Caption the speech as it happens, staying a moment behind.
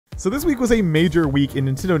So this week was a major week in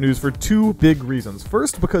Nintendo news for two big reasons.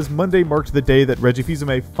 First, because Monday marked the day that Reggie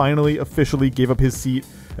fils-aime finally officially gave up his seat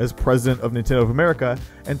as president of Nintendo of America,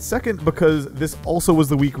 and second, because this also was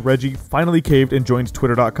the week Reggie finally caved and joined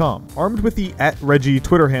Twitter.com. Armed with the @Reggie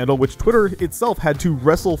Twitter handle, which Twitter itself had to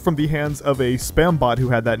wrestle from the hands of a spam bot who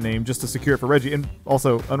had that name just to secure it for Reggie, and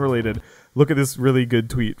also unrelated, look at this really good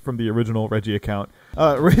tweet from the original Reggie account.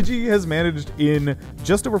 Reggie has managed in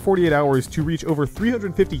just over 48 hours to reach over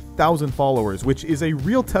 350,000 followers, which is a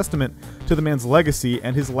real testament to the man's legacy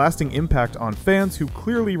and his lasting impact on fans who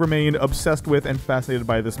clearly remain obsessed with and fascinated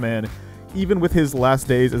by this man, even with his last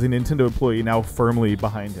days as a Nintendo employee now firmly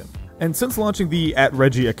behind him. And since launching the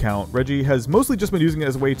 @Reggie account, Reggie has mostly just been using it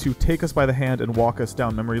as a way to take us by the hand and walk us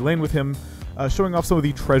down memory lane with him, showing off some of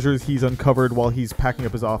the treasures he's uncovered while he's packing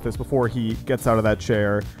up his office before he gets out of that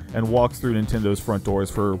chair and walks through Nintendo's front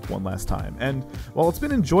doors for one last time. And while it's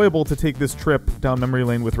been enjoyable to take this trip down memory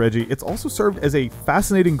lane with Reggie, it's also served as a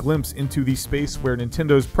fascinating glimpse into the space where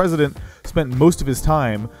Nintendo's president spent most of his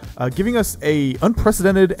time, giving us a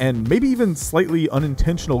unprecedented and maybe even slightly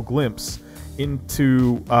unintentional glimpse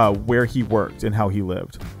into where he worked and how he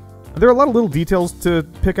lived. There are a lot of little details to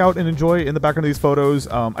pick out and enjoy in the background of these photos.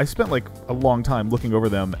 I spent like a long time looking over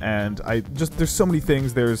them, and there's so many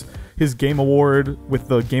things. There's his Game Award with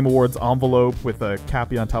the Game Awards envelope with a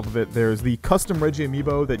Cappy on top of it. There's the custom Reggie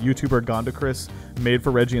amiibo that YouTuber Gandhi made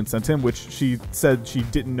for Reggie and sent him, which she said she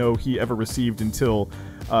didn't know he ever received until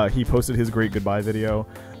he posted his great goodbye video.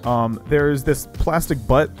 There's this plastic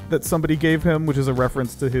butt that somebody gave him, which is a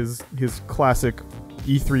reference to his classic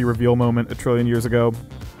E3 reveal moment a trillion years ago.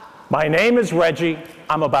 My name is Reggie.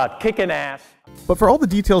 I'm about kicking ass. But for all the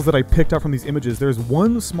details that I picked out from these images, there's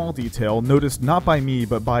one small detail noticed not by me,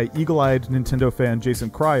 but by eagle-eyed Nintendo fan Jason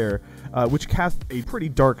Cryer, which cast a pretty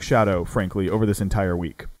dark shadow, frankly, over this entire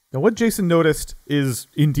week. Now, what Jason noticed is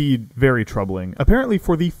indeed very troubling. Apparently,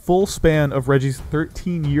 for the full span of Reggie's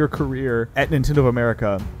 13-year career at Nintendo of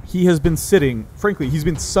America, he has been sitting, frankly, he's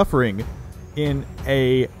been suffering in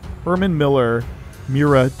a Herman-Miller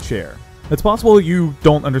Mira chair. It's possible you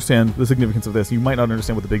don't understand the significance of this. You might not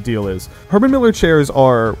understand what the big deal is. Herman-Miller chairs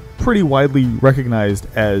are pretty widely recognized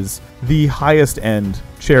as the highest end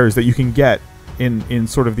chairs that you can get in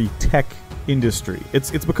sort of the tech industry.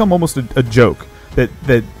 It's become almost a joke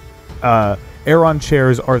that Aeron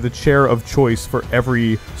chairs are the chair of choice for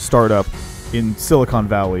every startup in Silicon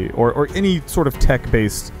Valley or any sort of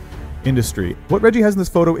tech-based industry. What Reggie has in this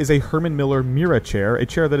photo is a Herman-Miller Mira chair, a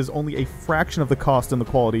chair that is only a fraction of the cost and the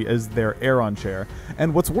quality as their Aeron chair.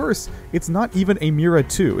 And what's worse, it's not even a Mira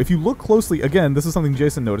 2. If you look closely, again, this is something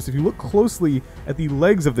Jason noticed, if you look closely at the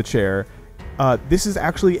legs of the chair, this is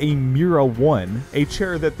actually a Mira 1, a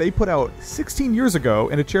chair that they put out 16 years ago,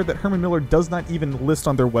 and a chair that Herman-Miller does not even list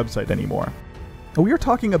on their website anymore. Now, we are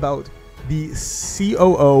talking about the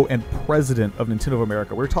COO and president of Nintendo of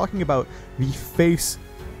America. We're talking about the face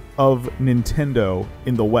of Nintendo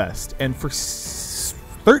in the West, and for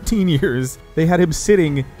 13 years they had him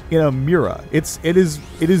sitting in a Mira. It is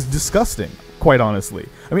disgusting, quite honestly.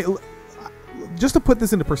 I mean, just to put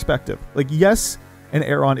this into perspective, like, yes, an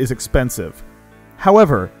Aeron is expensive.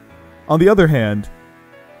 However, on the other hand,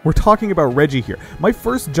 we're talking about Reggie here. My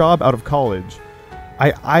first job out of college,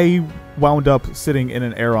 I wound up sitting in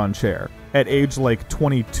an Aeron chair at age like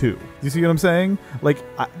 22. You see what I'm saying? Like,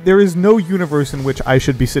 there is no universe in which I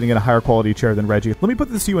should be sitting in a higher quality chair than Reggie. Let me put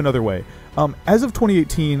this to you another way. As of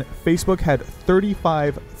 2018, Facebook had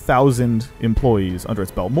 35,000 employees under its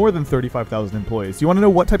belt. More than 35,000 employees. Do you want to know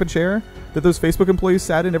what type of chair that those Facebook employees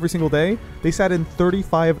sat in every single day? They sat in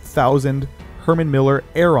 35,000 Herman-Miller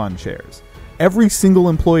Aeron chairs. Every single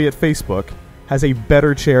employee at Facebook has a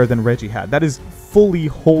better chair than Reggie had. That is fully,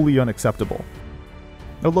 wholly unacceptable.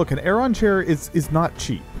 Now look, an Aeron chair is not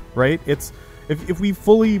cheap, right? If we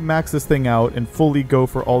fully max this thing out and fully go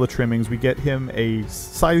for all the trimmings, we get him a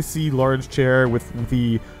size C large chair with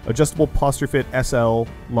the adjustable posture fit SL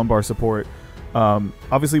lumbar support.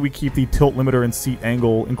 Obviously we keep the tilt limiter and seat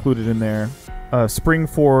angle included in there. Spring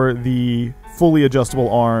for the fully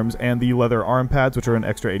adjustable arms and the leather arm pads, which are an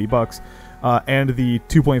extra 80 bucks. And the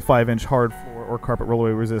 2.5-inch hard floor or carpet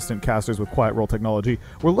rollaway resistant casters with quiet roll technology.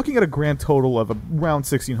 We're looking at a grand total of around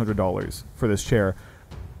 $1,600 for this chair.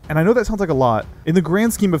 And I know that sounds like a lot. In the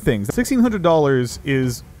grand scheme of things,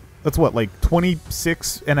 $1,600 that's what, like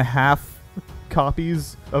 26 and a half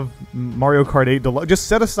copies of Mario Kart 8 Deluxe. Just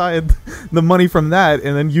set aside the money from that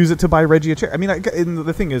and then use it to buy Reggie a chair. I mean, and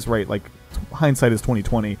the thing is, right, like, hindsight is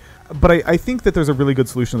 20/20. But I think that there's a really good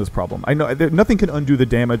solution to this problem. I know nothing can undo the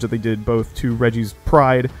damage that they did both to Reggie's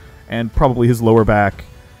pride and probably his lower back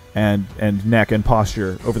and neck and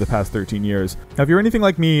posture over the past 13 years. Now, if you're anything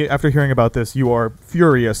like me, after hearing about this, you are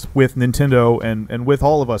furious with Nintendo and with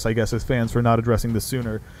all of us, I guess, as fans for not addressing this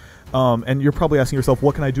sooner. And you're probably asking yourself,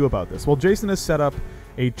 what can I do about this? Well, Jason has set up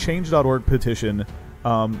a change.org petition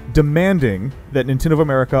demanding that Nintendo of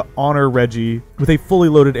America honor Reggie with a fully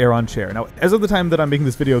loaded Aeron chair. Now, as of the time that I'm making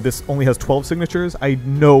this video, this only has 12 signatures. I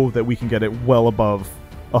know that we can get it well above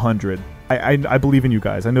 100. I believe in you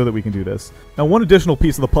guys. I know that we can do this. Now, one additional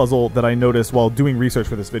piece of the puzzle that I noticed while doing research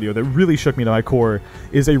for this video that really shook me to my core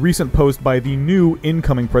is a recent post by the new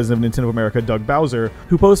incoming president of Nintendo of America, Doug Bowser,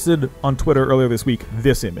 who posted on Twitter earlier this week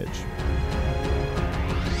this image.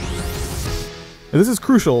 Now, this is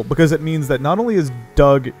crucial because it means that not only is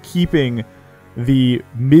Doug keeping the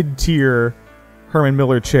mid-tier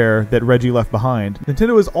Herman-Miller chair that Reggie left behind,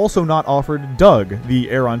 Nintendo has also not offered Doug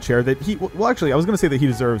the Aeron chair that he... Well, actually, I was going to say that he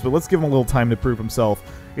deserves, but let's give him a little time to prove himself.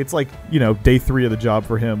 It's like, you know, day 3 of the job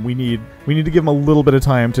for him. We need to give him a little bit of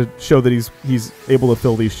time to show that he's able to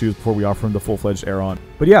fill these shoes before we offer him the full-fledged Aeron.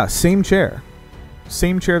 But yeah, same chair.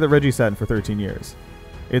 Same chair that Reggie sat in for 13 years.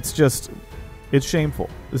 It's just... It's shameful.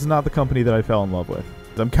 This is not the company that I fell in love with.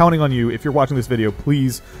 I'm counting on you. If you're watching this video,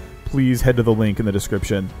 please head to the link in the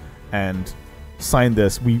description and sign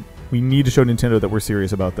this. We need to show Nintendo that we're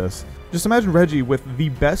serious about this. Just imagine Reggie with the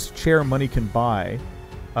best chair money can buy,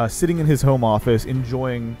 sitting in his home office,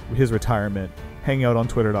 enjoying his retirement, hanging out on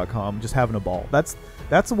Twitter.com, just having a ball. That's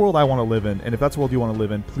the world I want to live in, and if that's the world you want to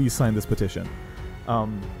live in, please sign this petition.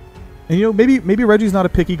 And you know, maybe Reggie's not a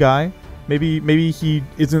picky guy. Maybe he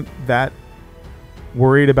isn't that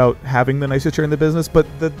worried about having the nicest chair in the business, but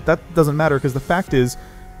that doesn't matter because the fact is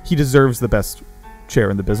he deserves the best chair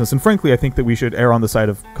in the business, and frankly I think that we should err on the side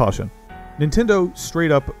of caution. Nintendo straight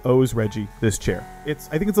up owes Reggie this chair. I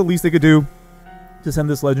think it's the least they could do to send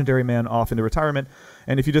this legendary man off into retirement,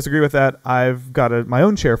 and if you disagree with that, I've got my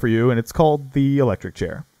own chair for you, and it's called the electric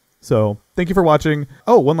chair. So thank you for watching.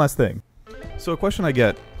 Oh, one last thing. So a question I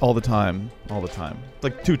get all the time,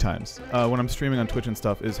 like 2 times when I'm streaming on Twitch and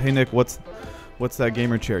stuff is, hey Nick, what's that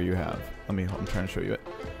gamer chair you have? I'm trying to show you it.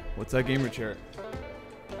 What's that gamer chair?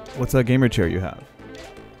 What's that gamer chair you have?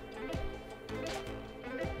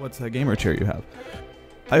 What's that gamer chair you have?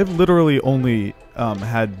 I've literally only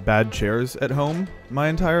had bad chairs at home my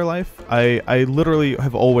entire life. I literally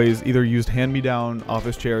have always either used hand-me-down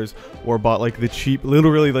office chairs or bought like the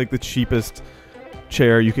cheapest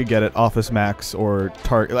chair you could get at Office Max or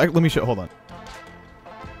Target. Let me show. Hold on. This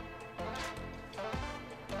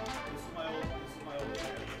is my old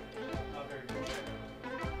chair. Not very good chair.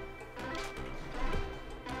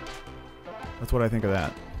 That's what I think of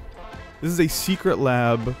that. This is a Secret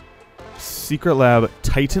Lab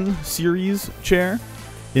Titan series chair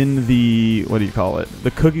in the, what do you call it?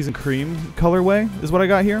 The cookies and cream colorway is what I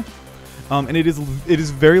got here. And it is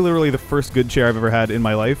very literally the first good chair I've ever had in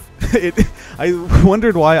my life. I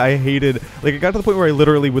wondered why I hated, like, it got to the point where I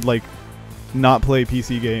literally would like not play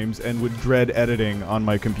PC games and would dread editing on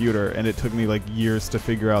my computer, and it took me like years to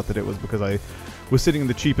figure out that it was because I was sitting in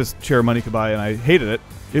the cheapest chair money could buy and I hated it.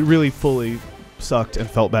 It really fully sucked and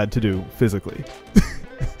felt bad to do physically.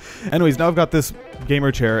 Anyways, now I've got this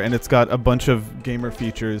gamer chair and it's got a bunch of gamer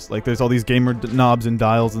features. Like there's all these gamer knobs and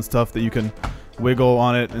dials and stuff that you can wiggle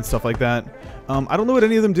on it and stuff like that. I don't know what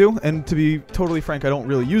any of them do, and to be totally frank, I don't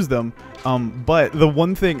really use them. But the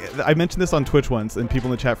one thing, I mentioned this on Twitch once and people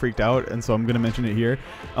in the chat freaked out, and so I'm going to mention it here.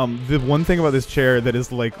 The one thing about this chair that is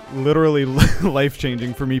like literally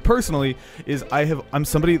life-changing for me personally is I'm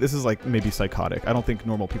somebody, this is like maybe psychotic. I don't think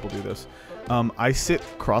normal people do this. I sit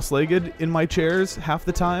cross-legged in my chairs half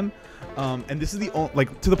the time, and this is the only,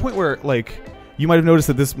 like, to the point where like you might have noticed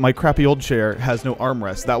that my crappy old chair has no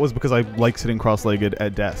armrest. That was because I like sitting cross-legged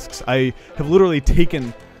at desks. I have literally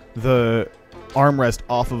taken the armrest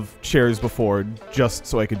off of chairs before just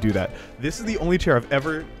so I could do that. This is the only chair I've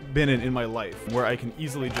ever been in my life where I can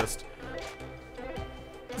easily just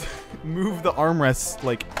move the armrests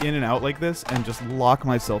like in and out like this and just lock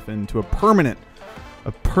myself into a permanent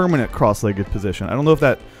cross-legged position. I don't know if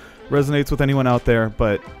that resonates with anyone out there,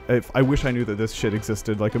 but I wish I knew that this shit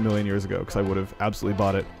existed like a million years ago, because I would have absolutely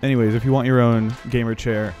bought it. Anyways, if you want your own gamer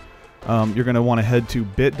chair, you're going to want to head to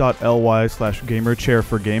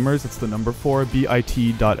bit.ly/gamerchairforgamers. It's the number 4,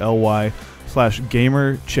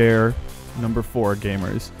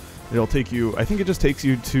 bit.ly/gamerchair4gamers. It'll take you, I think it just takes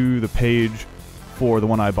you to the page for the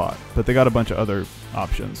one I bought, but they got a bunch of other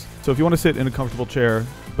options. So if you want to sit in a comfortable chair,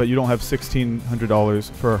 but you don't have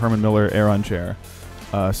 $1,600 for a Herman-Miller Aeron chair,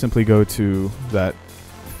 simply go to that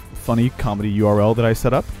funny comedy URL that I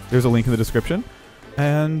set up. There's a link in the description,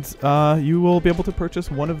 and you will be able to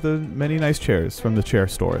purchase one of the many nice chairs from the chair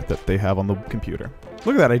store that they have on the computer.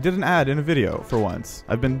 Look at that, I did an ad in a video for once.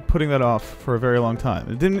 I've been putting that off for a very long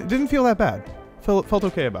time. It didn't feel that bad. Felt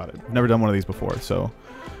okay about it. I've never done one of these before, so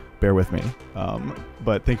bear with me.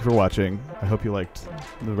 But thank you for watching. I hope you liked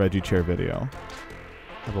the Reggie chair video.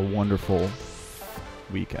 Have a wonderful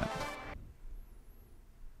weekend.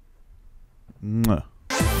 Mwah.